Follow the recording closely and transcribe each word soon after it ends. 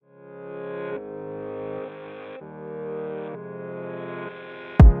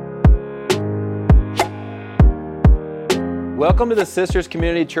Welcome to the Sisters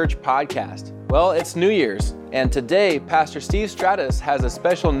Community Church podcast. Well, it's New Year's, and today Pastor Steve Stratus has a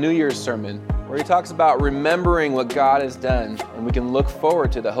special New Year's sermon where he talks about remembering what God has done, and we can look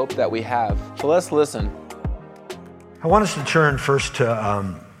forward to the hope that we have. So let's listen. I want us to turn first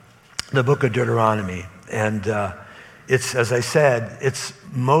to the book of Deuteronomy, and it's, as I said, it's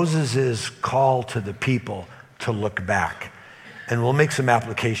Moses' call to the people to look back, and we'll make some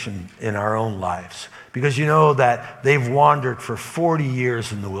application in our own lives. Because you know that they've wandered for 40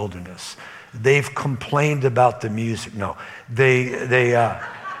 years in the wilderness. They've complained about the music. No, they've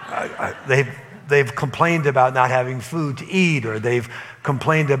complained about not having food to eat, or they've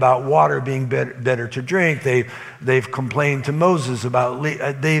complained about water being better to drink. They've complained to Moses about,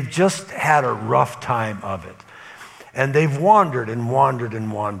 they've just had a rough time of it. And they've wandered and wandered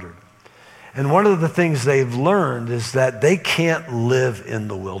and wandered. And one of the things they've learned is that they can't live in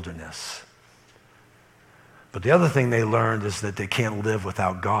the wilderness. But the other thing they learned is that they can't live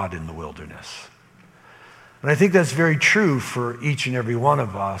without God in the wilderness. And I think that's very true for each and every one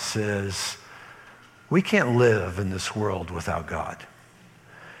of us, is we can't live in this world without God.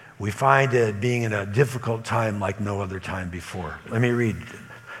 We find it being in a difficult time like no other time before. Let me read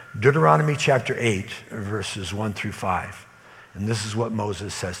Deuteronomy chapter 8, verses 1 through 5. And this is what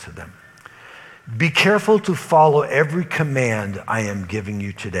Moses says to them. Be careful to follow every command I am giving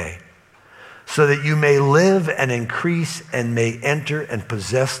you today, so that you may live and increase and may enter and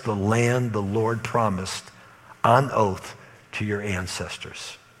possess the land the Lord promised on oath to your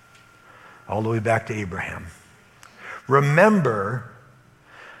ancestors. All the way back to Abraham. Remember,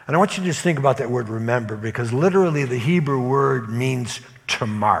 and I want you to just think about that word remember, because literally the Hebrew word means to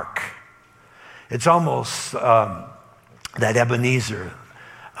mark. It's almost that Ebenezer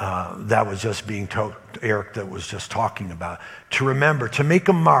that was just being told, Eric that was just talking about. To remember, to make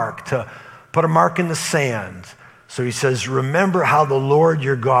a mark, to put a mark in the sand. So he says, remember how the Lord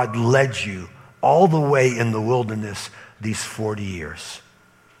your God led you all the way in the wilderness these 40 years.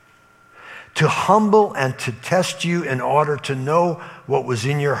 To humble and to test you in order to know what was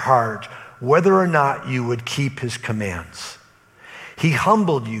in your heart, whether or not you would keep his commands. He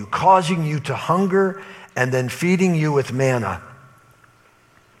humbled you, causing you to hunger and then feeding you with manna,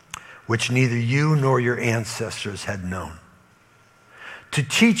 which neither you nor your ancestors had known. To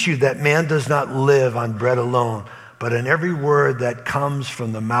teach you that man does not live on bread alone, but in every word that comes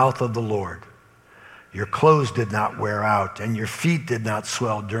from the mouth of the Lord. Your clothes did not wear out, and your feet did not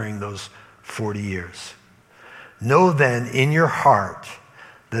swell during those 40 years. Know then in your heart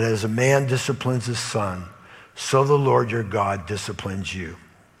that as a man disciplines his son, so the Lord your God disciplines you.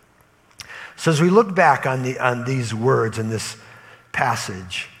 So as we look back on these words in this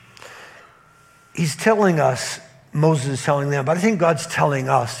passage, he's telling us, Moses is telling them, but I think God's telling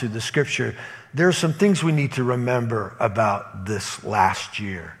us through the scripture, there are some things we need to remember about this last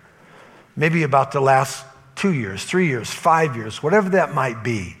year. Maybe about the last 2 years, 3 years, 5 years, whatever that might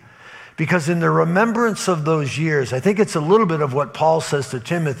be. Because in the remembrance of those years, I think it's a little bit of what Paul says to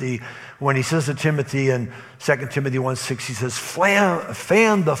Timothy when he says to Timothy in 2 Timothy 1:6, he says,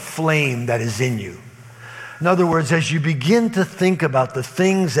 fan the flame that is in you. In other words, as you begin to think about the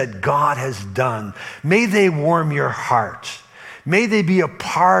things that God has done, may they warm your heart. May they be a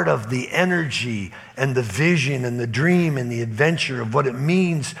part of the energy and the vision and the dream and the adventure of what it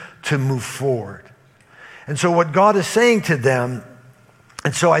means to move forward. And so what God is saying to them,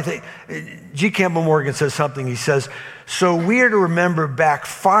 and so I think, G. Campbell Morgan says something, he says, so we are to remember back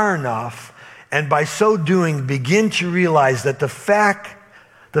far enough, and by so doing, begin to realize that the fact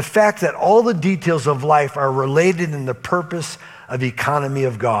that all the details of life are related in the purpose of economy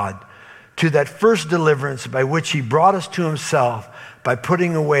of God, to that first deliverance by which he brought us to himself by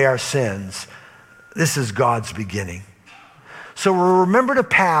putting away our sins. This is God's beginning. So we'll remember the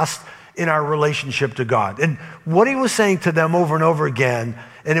past in our relationship to God. And what he was saying to them over and over again,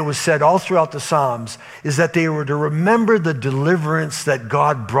 and it was said all throughout the Psalms, is that they were to remember the deliverance that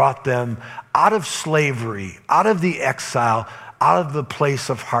God brought them out of slavery, out of the exile, out of the place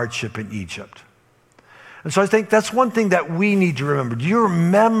of hardship in Egypt. And so I think that's one thing that we need to remember. Do you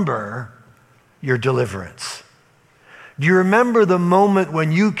remember your deliverance? Do you remember the moment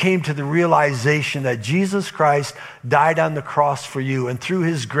when you came to the realization that Jesus Christ died on the cross for you, and through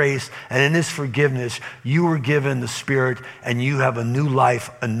his grace and in his forgiveness, you were given the Spirit and you have a new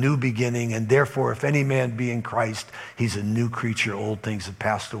life, a new beginning, and therefore if any man be in Christ, he's a new creature. Old things have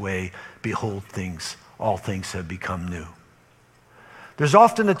passed away. Behold, all things have become new. There's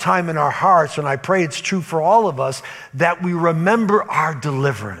often a time in our hearts, and I pray it's true for all of us, that we remember our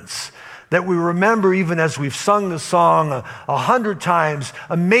deliverance. That we remember, even as we've sung the song 100 times,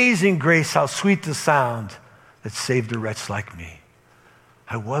 Amazing Grace, how sweet the sound that saved a wretch like me.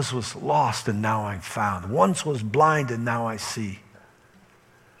 I was lost and now I'm found. Once was blind and now I see.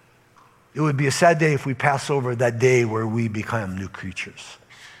 It would be a sad day if we pass over that day where we become new creatures.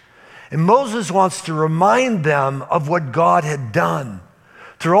 And Moses wants to remind them of what God had done.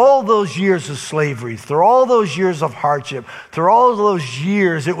 Through all those years of slavery, through all those years of hardship, through all those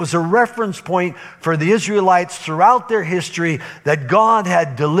years, it was a reference point for the Israelites throughout their history that God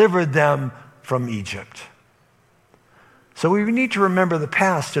had delivered them from Egypt. So we need to remember the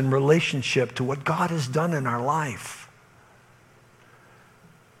past in relationship to what God has done in our life.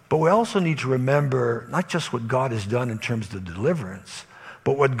 But we also need to remember not just what God has done in terms of deliverance,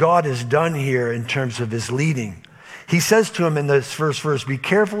 but what God has done here in terms of his leading. He says to him in this first verse, be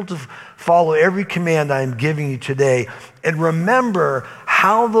careful to follow every command I am giving you today, and remember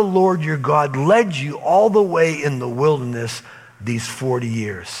how the Lord your God led you all the way in the wilderness these 40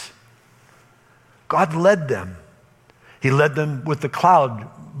 years. God led them. He led them with the cloud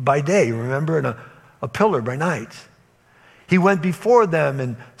by day, remember, and a pillar by night. He went before them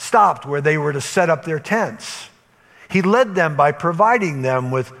and stopped where they were to set up their tents. He led them by providing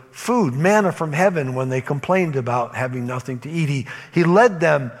them with food, manna from heaven when they complained about having nothing to eat. He led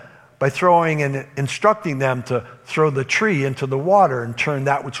them by throwing and instructing them to throw the tree into the water and turn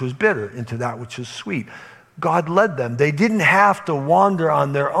that which was bitter into that which was sweet. God led them. They didn't have to wander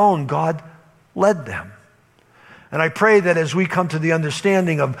on their own. God led them. And I pray that as we come to the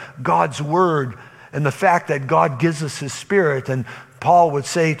understanding of God's word and the fact that God gives us his Spirit, and Paul would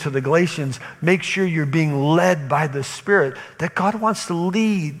say to the Galatians, make sure you're being led by the Spirit, that God wants to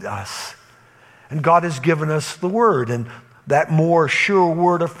lead us. And God has given us the word and that more sure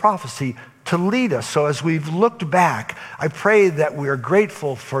word of prophecy to lead us. So as we've looked back, I pray that we are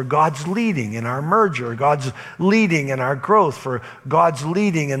grateful for God's leading in our merger, God's leading in our growth, for God's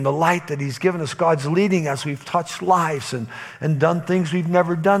leading in the light that he's given us, God's leading as we've touched lives and done things we've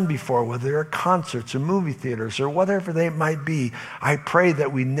never done before, whether they're concerts or movie theaters or whatever they might be. I pray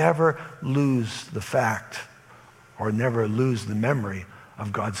that we never lose the fact or never lose the memory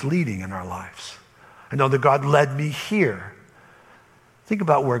of God's leading in our lives. I know that God led me here. Think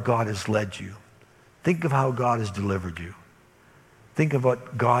about where God has led you. Think of how God has delivered you. Think of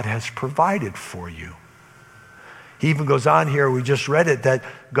what God has provided for you. He even goes on here, we just read it, that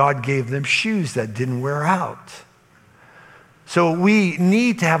God gave them shoes that didn't wear out. So we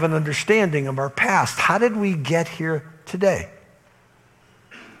need to have an understanding of our past. How did we get here today?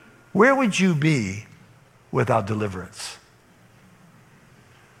 Where would you be without deliverance?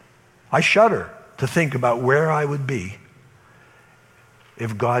 I shudder to think about where I would be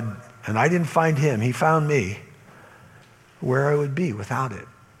if God, and I didn't find him, he found me, where I would be without it.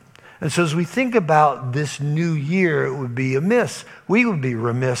 And so as we think about this new year, it would be amiss. We would be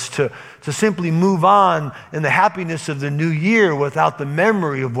remiss to simply move on in the happiness of the new year without the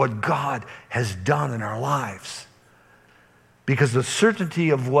memory of what God has done in our lives. Because the certainty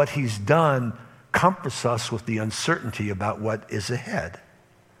of what he's done comforts us with the uncertainty about what is ahead.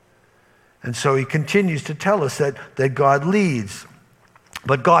 And so he continues to tell us that God leads.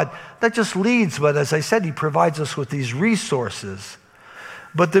 But God not just leads, but as I said, he provides us with these resources.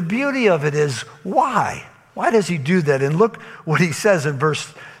 But the beauty of it is, why? Why does he do that? And look what he says in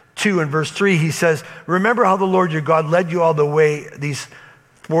verse 2 and verse 3. He says, remember how the Lord your God led you all the way these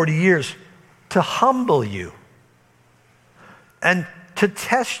 40 years to humble you and to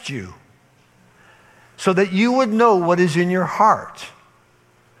test you so that you would know what is in your heart.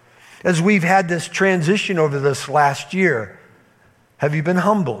 As we've had this transition over this last year, have you been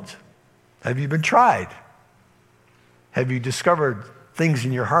humbled? Have you been tried? Have you discovered things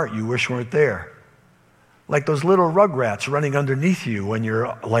in your heart you wish weren't there? Like those little rugrats running underneath you when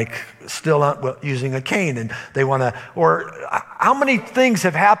you're like still using a cane and they want to, or how many things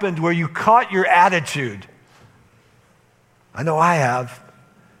have happened where you caught your attitude? I know I have.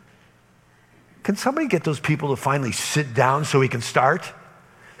 Can somebody get those people to finally sit down so we can start?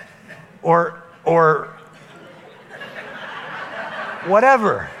 Or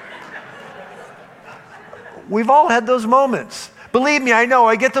whatever. We've all had those moments. Believe me, I know,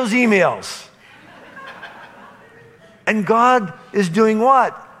 I get those emails. And God is doing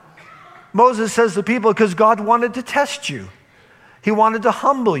what? Moses says to people, because God wanted to test you. He wanted to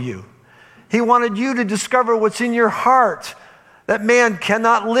humble you. He wanted you to discover what's in your heart. That man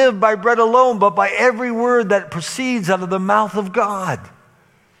cannot live by bread alone, but by every word that proceeds out of the mouth of God.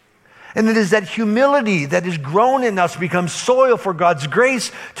 And it is that humility that is grown in us becomes soil for God's grace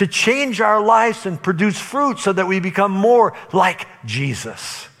to change our lives and produce fruit so that we become more like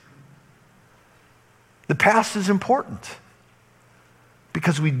Jesus. The past is important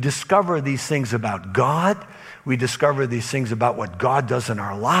because we discover these things about God. We discover these things about what God does in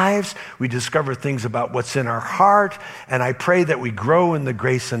our lives. We discover things about what's in our heart. And I pray that we grow in the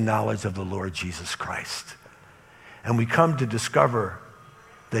grace and knowledge of the Lord Jesus Christ. And we come to discover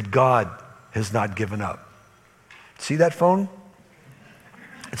that God has not given up. See that phone?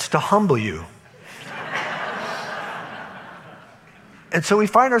 It's to humble you. And so we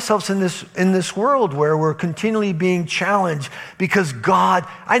find ourselves in this world where we're continually being challenged because God,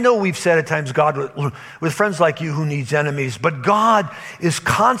 I know we've said at times God with friends like you who needs enemies, but God is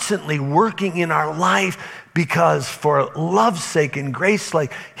constantly working in our life because for love's sake and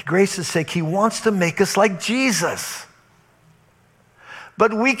grace's sake, he wants to make us like Jesus.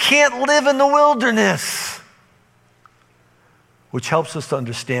 But we can't live in the wilderness, which helps us to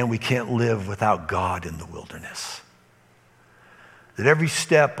understand we can't live without God in the wilderness. That every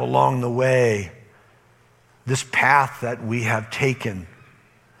step along the way, this path that we have taken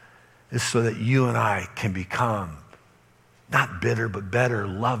is so that you and I can become not bitter, but better,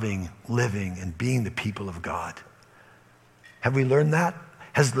 loving, living, and being the people of God. Have we learned that?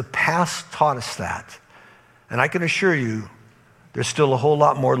 Has the past taught us that? And I can assure you, there's still a whole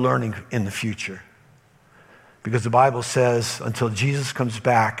lot more learning in the future. Because the Bible says, until Jesus comes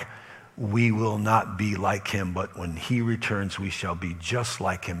back, we will not be like him, but when he returns, we shall be just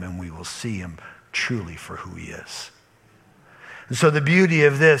like him, and we will see him truly for who he is. And so the beauty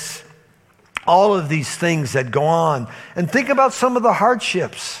of this, all of these things that go on, and think about some of the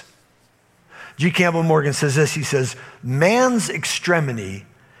hardships. G. Campbell Morgan says this, he says, man's extremity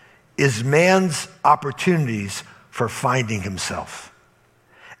is man's opportunities for finding himself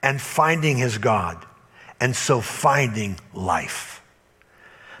and finding his God, and so finding life.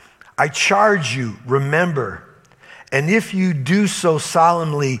 I charge you, remember, and if you do so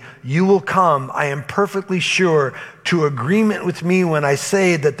solemnly, you will come, I am perfectly sure, to agreement with me when I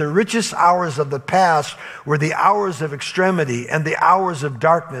say that the richest hours of the past were the hours of extremity and the hours of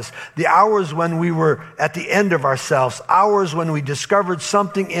darkness, the hours when we were at the end of ourselves, hours when we discovered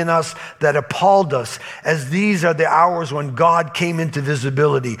something in us that appalled us, as these are the hours when God came into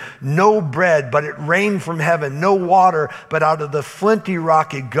visibility. No bread, but it rained from heaven. No water, but out of the flinty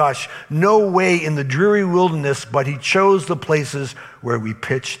rock it gushed. No way in the dreary wilderness, but he chose the places where we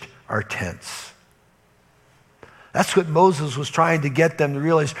pitched our tents. That's what Moses was trying to get them to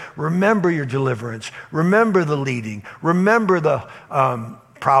realize. Remember your deliverance. Remember the leading. Remember the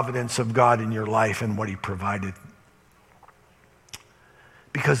providence of God in your life and what he provided.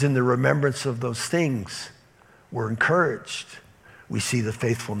 Because in the remembrance of those things, we're encouraged. We see the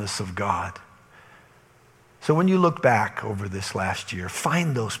faithfulness of God. So when you look back over this last year,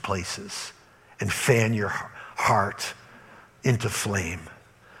 find those places and fan your heart into flame.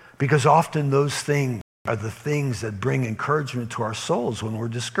 Because often those things are the things that bring encouragement to our souls when we're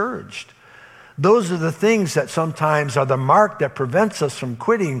discouraged. Those are the things that sometimes are the mark that prevents us from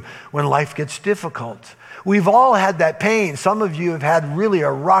quitting when life gets difficult. We've all had that pain. Some of you have had really a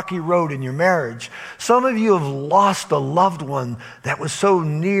rocky road in your marriage. Some of you have lost a loved one that was so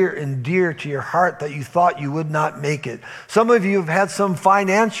near and dear to your heart that you thought you would not make it. Some of you have had some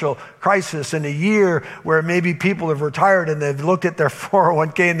financial crisis in a year where maybe people have retired and they've looked at their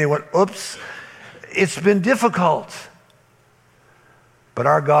 401k and they went, oops. It's been difficult. But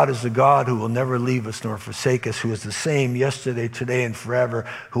our God is the God who will never leave us nor forsake us, who is the same yesterday, today, and forever,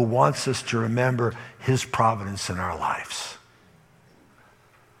 who wants us to remember his providence in our lives.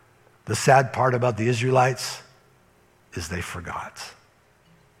 The sad part about the Israelites is they forgot.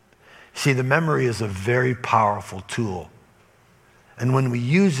 See, the memory is a very powerful tool. And when we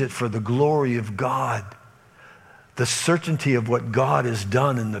use it for the glory of God, the certainty of what God has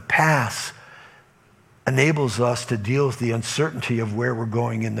done in the past enables us to deal with the uncertainty of where we're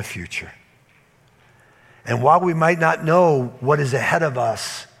going in the future. And while we might not know what is ahead of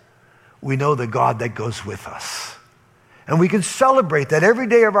us, we know the God that goes with us. And we can celebrate that every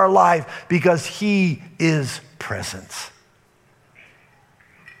day of our life because he is present.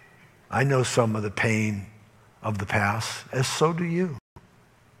 I know some of the pain of the past, as so do you.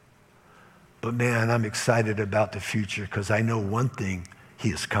 But man, I'm excited about the future because I know one thing, he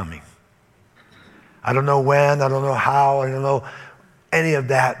is coming. I don't know when, I don't know how, I don't know any of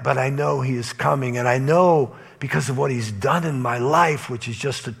that, but I know he is coming. And I know because of what he's done in my life, which is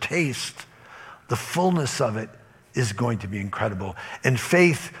just a taste, the fullness of it is going to be incredible. And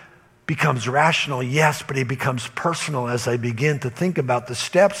faith becomes rational, yes, but he becomes personal as I begin to think about the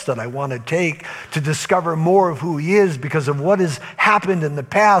steps that I want to take to discover more of who he is because of what has happened in the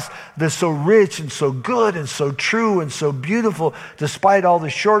past that's so rich and so good and so true and so beautiful despite all the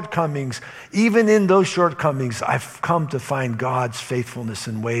shortcomings. Even in those shortcomings, I've come to find God's faithfulness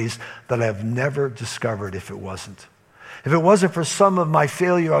in ways that I've never discovered if it wasn't. If it wasn't for some of my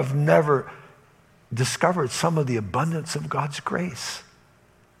failure, I've never discovered some of the abundance of God's grace.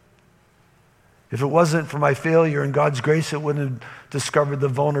 If it wasn't for my failure and God's grace, it wouldn't have discovered the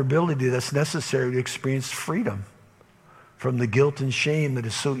vulnerability that's necessary to experience freedom from the guilt and shame that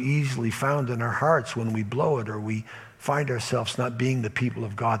is so easily found in our hearts when we blow it or we find ourselves not being the people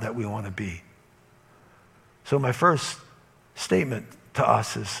of God that we want to be. So my first statement to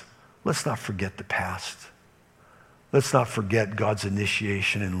us is, let's not forget the past. Let's not forget God's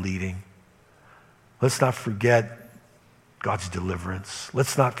initiation and leading. Let's not forget God's deliverance.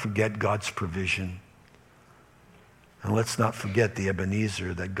 Let's not forget God's provision. And let's not forget the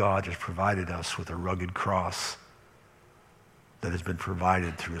Ebenezer that God has provided us with a rugged cross that has been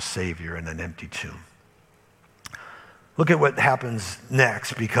provided through a Savior and an empty tomb. Look at what happens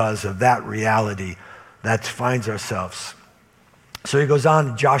next because of that reality that finds ourselves. So he goes on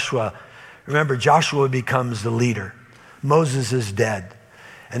to Joshua. Remember, Joshua becomes the leader. Moses is dead.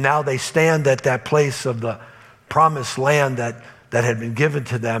 And now they stand at that place of the promised land that had been given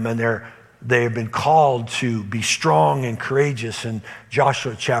to them, and they have been called to be strong and courageous in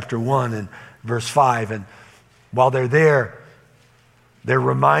Joshua chapter 1 and verse 5. And while they're there, they're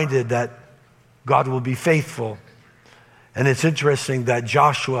reminded that God will be faithful. And it's interesting that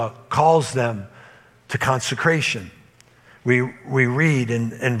Joshua calls them to consecration. We read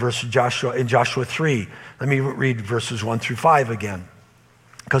in Joshua 3. Let me read verses 1 through 5 again.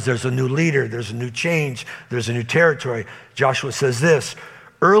 Because there's a new leader, there's a new change, there's a new territory. Joshua says this,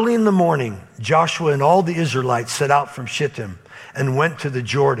 early in the morning, Joshua and all the Israelites set out from Shittim and went to the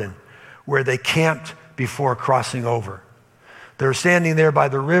Jordan, where they camped before crossing over. They were standing there by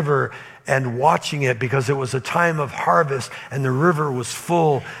the river and watching it because it was a time of harvest and the river was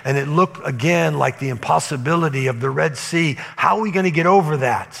full and it looked again like the impossibility of the Red Sea. How are we going to get over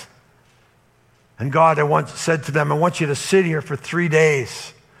that? And God said to them, I want you to sit here for 3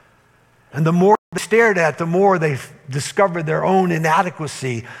 days. And the more they stared at, the more they discovered their own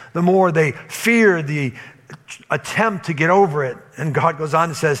inadequacy, the more they feared the attempt to get over it. And God goes on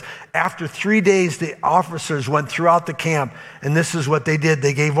and says, after 3 days, the officers went throughout the camp, and this is what they did.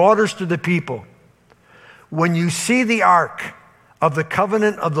 They gave orders to the people. When you see the ark of the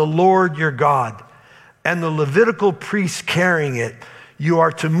covenant of the Lord your God and the Levitical priests carrying it, you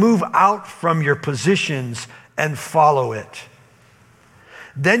are to move out from your positions and follow it.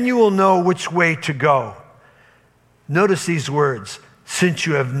 Then you will know which way to go. Notice these words, since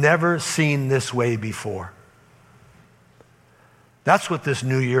you have never seen this way before. That's what this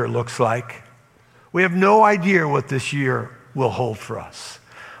new year looks like. We have no idea what this year will hold for us,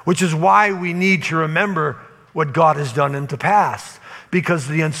 which is why we need to remember what God has done in the past, because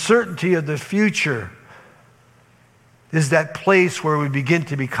the uncertainty of the future is that place where we begin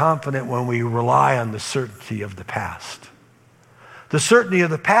to be confident when we rely on the certainty of the past. The certainty of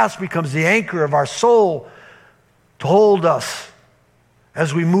the past becomes the anchor of our soul to hold us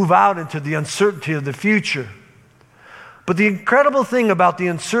as we move out into the uncertainty of the future. But the incredible thing about the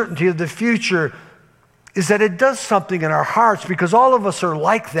uncertainty of the future is that it does something in our hearts, because all of us are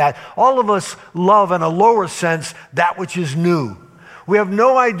like that. All of us love, in a lower sense, that which is new. We have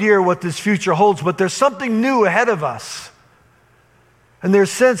no idea what this future holds, but there's something new ahead of us. And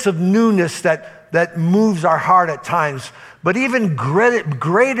there's a sense of newness that moves our heart at times. But even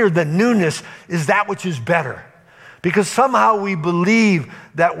greater than newness is that which is better. Because somehow we believe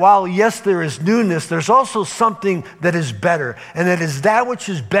that while, yes, there is newness, there's also something that is better. And it is that which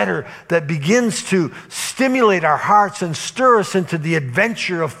is better that begins to stimulate our hearts and stir us into the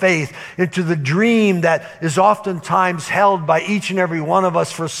adventure of faith, into the dream that is oftentimes held by each and every one of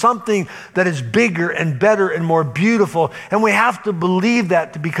us for something that is bigger and better and more beautiful. And we have to believe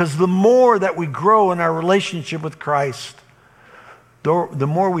that, because the more that we grow in our relationship with Christ, the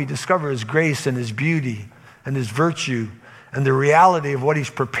more we discover His grace and His beauty and His virtue and the reality of what He's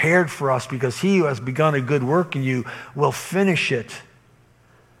prepared for us, because He who has begun a good work in you will finish it.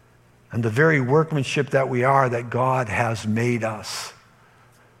 And the very workmanship that we are, that God has made us,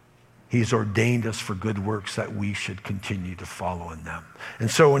 He's ordained us for good works that we should continue to follow in them. And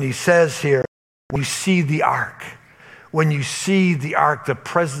so when He says here, when you see the ark, the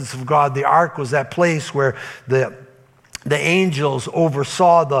presence of God, the ark was that place where the the angels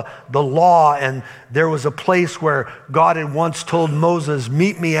oversaw the law, and there was a place where God had once told Moses,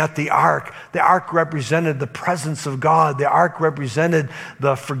 meet me at the ark. The ark represented the presence of God. The ark represented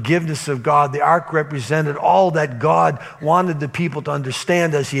the forgiveness of God. The ark represented all that God wanted the people to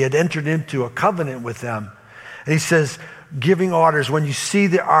understand as he had entered into a covenant with them. And he says, giving orders, when you see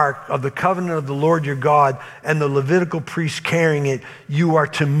the ark of the covenant of the Lord your God and the Levitical priest carrying it, you are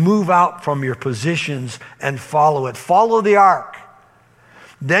to move out from your positions and follow it. Follow the ark.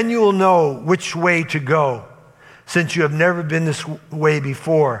 Then you will know which way to go, since you have never been this way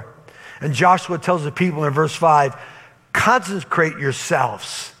before. And Joshua tells the people in verse 5, consecrate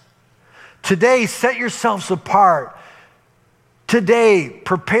yourselves. Today, set yourselves apart. Today,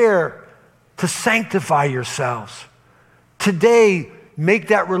 prepare to sanctify yourselves. Today, make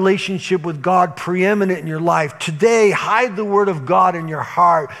that relationship with God preeminent in your life. Today, hide the word of God in your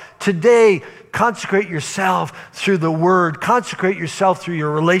heart. Today, consecrate yourself through the word. Consecrate yourself through your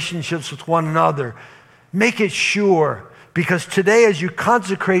relationships with one another. Make it sure, because today as you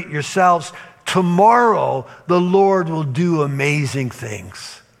consecrate yourselves, tomorrow the Lord will do amazing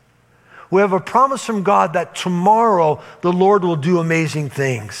things. We have a promise from God that tomorrow the Lord will do amazing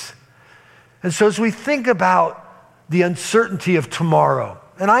things. And so as we think about the uncertainty of tomorrow,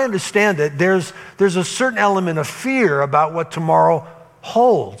 and I understand that there's a certain element of fear about what tomorrow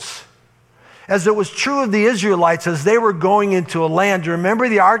holds. As it was true of the Israelites as they were going into a land. Do you remember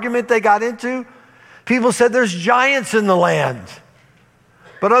the argument they got into? People said there's giants in the land.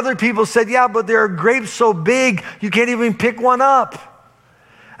 But other people said, yeah, but there are grapes so big you can't even pick one up.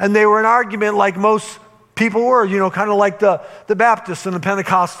 And they were an argument like most people were, kind of like the Baptists and the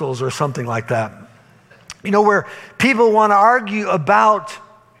Pentecostals or something like that. Where people want to argue about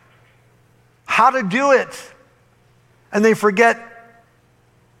how to do it, and they forget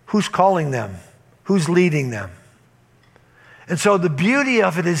who's calling them, who's leading them. And so the beauty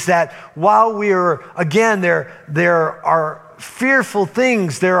of it is that while we are, again, there are fearful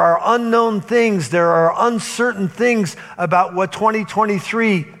things, there are unknown things, there are uncertain things about what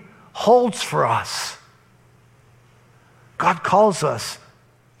 2023 holds for us. God calls us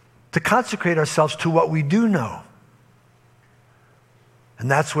to consecrate ourselves to what we do know.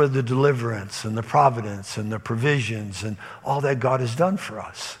 And that's where the deliverance and the providence and the provisions and all that God has done for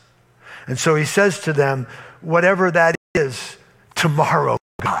us. And so he says to them, whatever that is, tomorrow,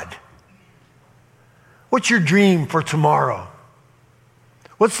 God. What's your dream for tomorrow?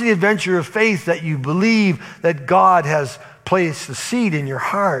 What's the adventure of faith that you believe that God has placed a seed in your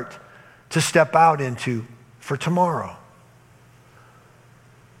heart to step out into for tomorrow?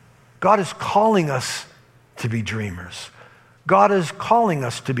 God is calling us to be dreamers. God is calling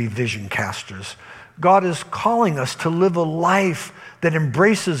us to be vision casters. God is calling us to live a life that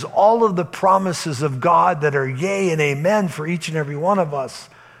embraces all of the promises of God that are yea and amen for each and every one of us.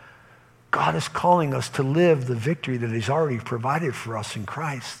 God is calling us to live the victory that he's already provided for us in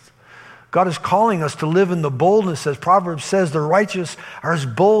Christ. God is calling us to live in the boldness, as Proverbs says, the righteous are as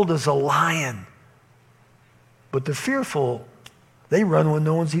bold as a lion. But the fearful, they run when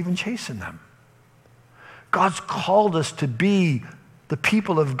no one's even chasing them. God's called us to be the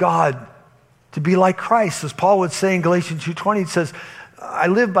people of God, to be like Christ. As Paul would say in Galatians 2:20, it says, I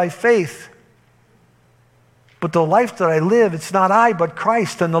live by faith, but the life that I live, it's not I, but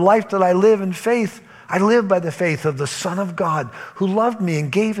Christ. And the life that I live in faith, I live by the faith of the Son of God who loved me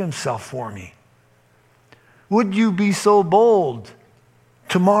and gave himself for me. Would you be so bold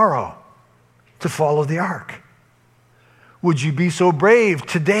tomorrow to follow the ark? Would you be so brave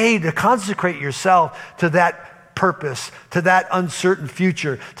today to consecrate yourself to that purpose, to that uncertain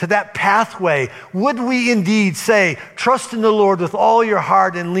future, to that pathway? Would we indeed say, trust in the Lord with all your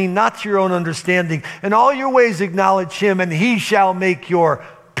heart and lean not to your own understanding. In all your ways acknowledge him and he shall make your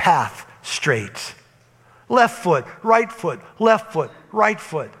path straight. Left foot, right foot, left foot, right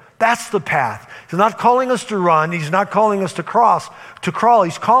foot. That's the path. He's not calling us to run. He's not calling us to crawl.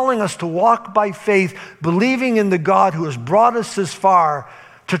 He's calling us to walk by faith, believing in the God who has brought us this far,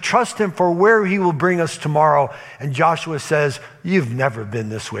 to trust him for where he will bring us tomorrow. And Joshua says, you've never been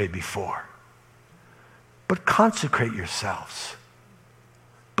this way before. But consecrate yourselves.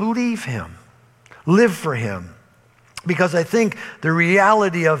 Believe him. Live for him. Because I think the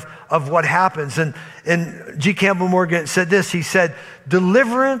reality of what happens, and G. Campbell Morgan said this, he said,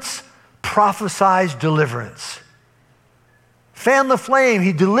 deliverance prophesies deliverance. Fan the flame,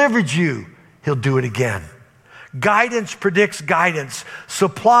 he delivered you, he'll do it again. Guidance predicts guidance.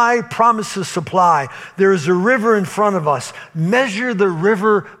 Supply promises supply. There is a river in front of us. Measure the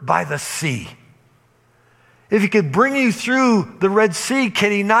river by the sea. If he could bring you through the Red Sea,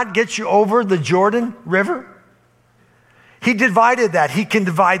 can he not get you over the Jordan River? He divided that. He can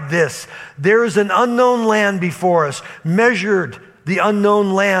divide this. There is an unknown land before us, measured the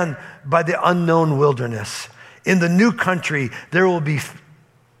unknown land by the unknown wilderness. In the new country,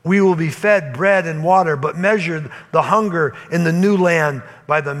 we will be fed bread and water, but measured the hunger in the new land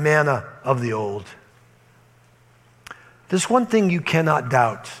by the manna of the old. There's one thing you cannot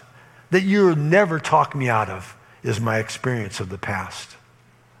doubt that you'll never talk me out of is my experience of the past.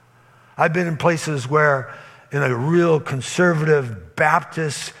 I've been in places where in a real conservative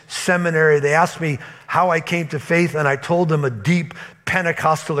Baptist seminary, they asked me how I came to faith, and I told them a deep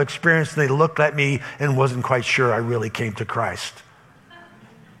Pentecostal experience, and they looked at me and wasn't quite sure I really came to Christ.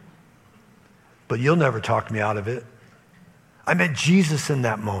 But you'll never talk me out of it. I met Jesus in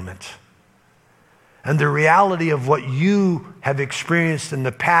that moment. And the reality of what you have experienced in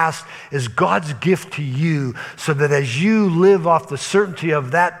the past is God's gift to you, so that as you live off the certainty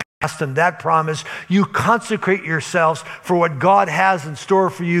of that past and that promise, you consecrate yourselves for what God has in store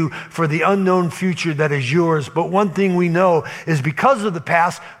for you for the unknown future that is yours. But one thing we know is because of the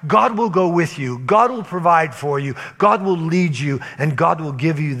past, God will go with you. God will provide for you. God will lead you, and God will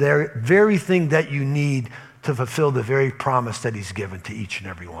give you the very thing that you need to fulfill the very promise that He's given to each and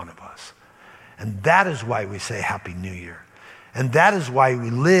every one of us. And that is why we say Happy New Year. And that is why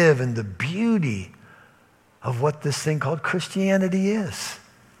we live in the beauty of what this thing called Christianity is.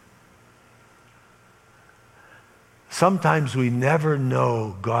 Sometimes we never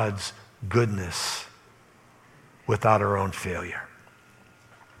know God's goodness without our own failure.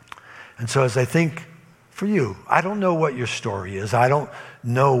 And so as I think for you, I don't know what your story is. I don't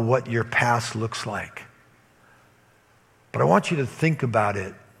know what your past looks like. But I want you to think about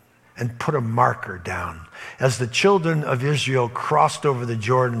it and put a marker down. As the children of Israel crossed over the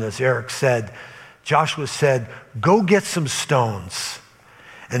Jordan, as Eric said, Joshua said, go get some stones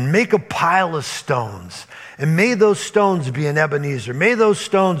and make a pile of stones. And may those stones be an Ebenezer. May those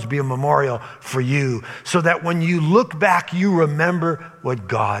stones be a memorial for you, so that when you look back, you remember what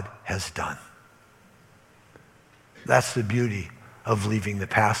God has done. That's the beauty of leaving the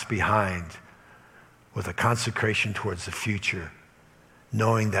past behind with a consecration towards the future,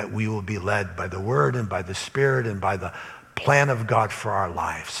 knowing that we will be led by the Word and by the Spirit and by the plan of God for our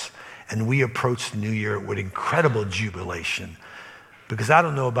lives. And we approach the new year with incredible jubilation, because I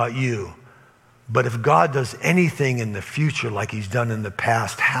don't know about you, but if God does anything in the future like He's done in the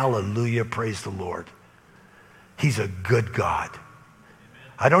past, hallelujah, praise the Lord. He's a good God.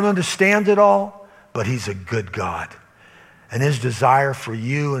 I don't understand it all, but He's a good God. And His desire for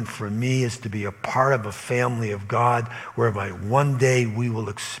you and for me is to be a part of a family of God, whereby one day we will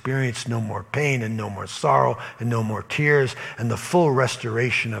experience no more pain and no more sorrow and no more tears, and the full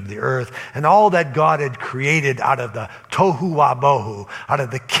restoration of the earth. And all that God had created out of the tohu wabohu, out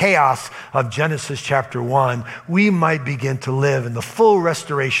of the chaos of Genesis chapter 1, we might begin to live in the full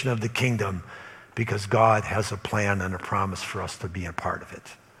restoration of the kingdom, because God has a plan and a promise for us to be a part of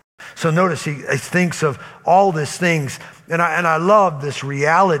it. So notice he thinks of all these things, and I love this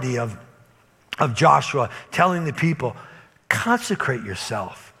reality of Joshua telling the people, consecrate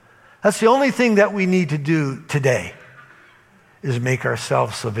yourself. That's the only thing that we need to do today, is make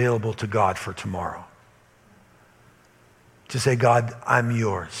ourselves available to God for tomorrow. To say, God, I'm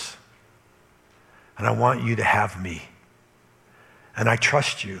yours, and I want you to have me, and I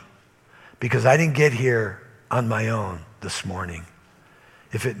trust you, because I didn't get here on my own this morning.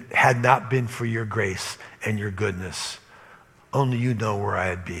 If it had not been for your grace and your goodness, only you know where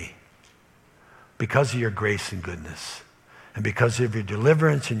I'd be. Because of your grace and goodness, and because of your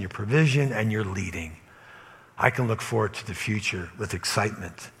deliverance and your provision and your leading, I can look forward to the future with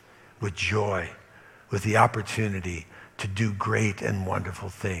excitement, with joy, with the opportunity to do great and wonderful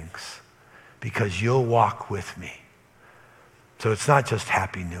things, because you'll walk with me. So it's not just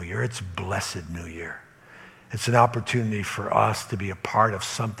Happy New Year, it's Blessed New Year. It's an opportunity for us to be a part of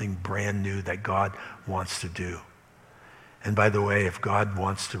something brand new that God wants to do. And by the way, if God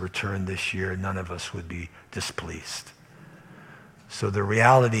wants to return this year, none of us would be displeased. So the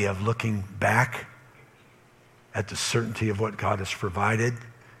reality of looking back at the certainty of what God has provided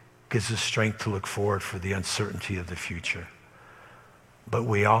gives us strength to look forward for the uncertainty of the future. But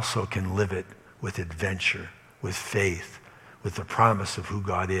we also can live it with adventure, with faith, with the promise of who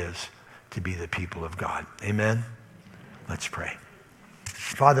God is, to be the people of God. Amen? Let's pray.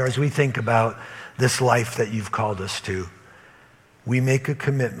 Father, as we think about this life that you've called us to, we make a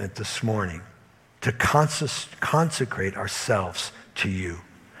commitment this morning to consecrate ourselves to you.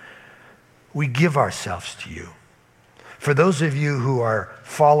 We give ourselves to you. For those of you who are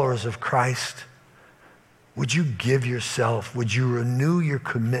followers of Christ, would you give yourself, would you renew your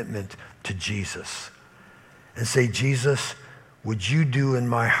commitment to Jesus? and say, Jesus, would you do in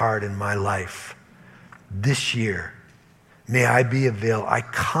my heart and my life this year? May I be available. I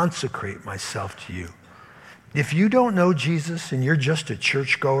consecrate myself to you. If you don't know Jesus and you're just a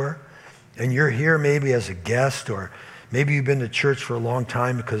churchgoer and you're here maybe as a guest, or maybe you've been to church for a long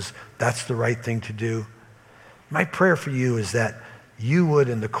time because that's the right thing to do, my prayer for you is that you would,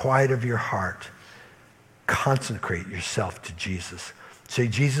 in the quiet of your heart, consecrate yourself to Jesus. Say,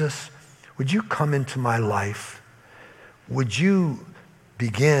 Jesus, would you come into my life? Would you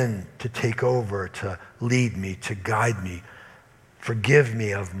begin to take over, to lead me, to guide me? Forgive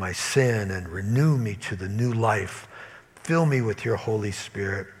me of my sin and renew me to the new life. Fill me with your Holy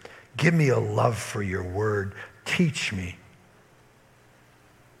Spirit. Give me a love for your word. Teach me.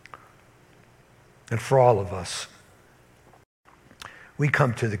 And for all of us, we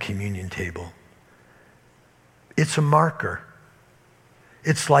come to the communion table. It's a marker.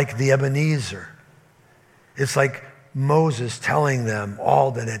 It's like the Ebenezer. It's like Moses telling them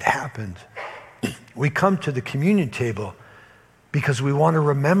all that had happened. We come to the communion table because we want to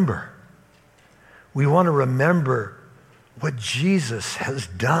remember. We want to remember what Jesus has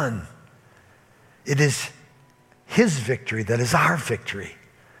done. It is his victory that is our victory.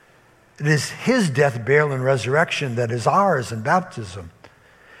 It is his death, burial, and resurrection that is ours in baptism.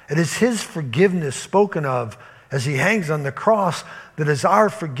 It is his forgiveness spoken of as he hangs on the cross that is our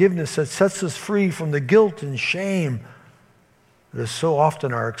forgiveness that sets us free from the guilt and shame that is so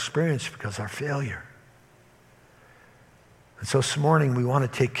often our experience because of our failure. And so this morning we want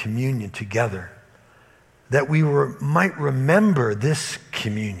to take communion together, that we might remember this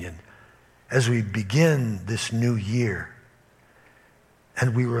communion as we begin this new year.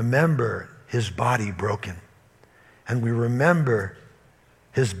 And we remember his body broken. And we remember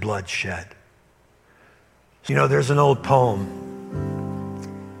his blood shed. You know, there's an old poem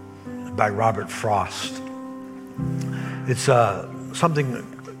by Robert Frost. It's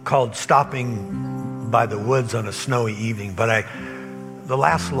something called Stopping by the Woods on a Snowy Evening. But the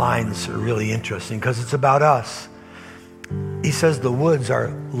last lines are really interesting because it's about us. He says, the woods are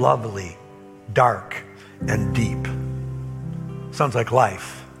lovely, dark, and deep. Sounds like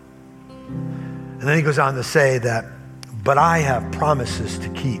life. And then he goes on to say that, but I have promises to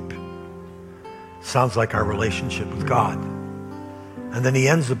keep. Sounds like our relationship with God. And then he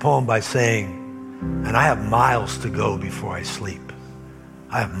ends the poem by saying, and I have miles to go before I sleep.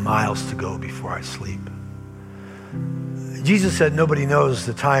 I have miles to go before I sleep. Jesus said nobody knows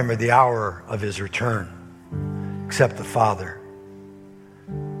the time or the hour of his return except the Father.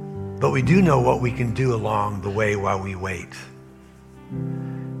 But we do know what we can do along the way while we wait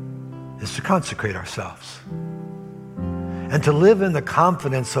is to consecrate ourselves and to live in the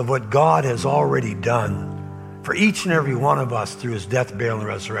confidence of what God has already done for each and every one of us through his death, burial, and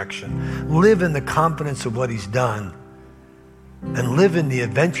resurrection. Live in the confidence of what he's done and live in the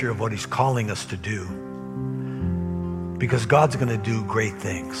adventure of what he's calling us to do, because God's going to do great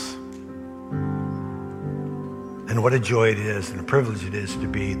things. And what a joy it is and a privilege it is to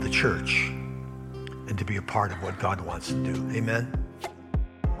be the church and to be a part of what God wants to do. Amen.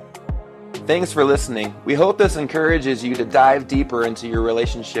 Thanks for listening. We hope this encourages you to dive deeper into your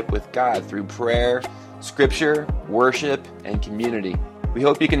relationship with God through prayer, scripture, worship, and community. We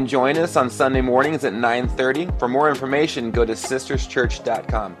hope you can join us on Sunday mornings at 9:30. For more information, go to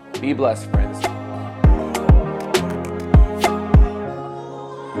sisterschurch.com. Be blessed, friends.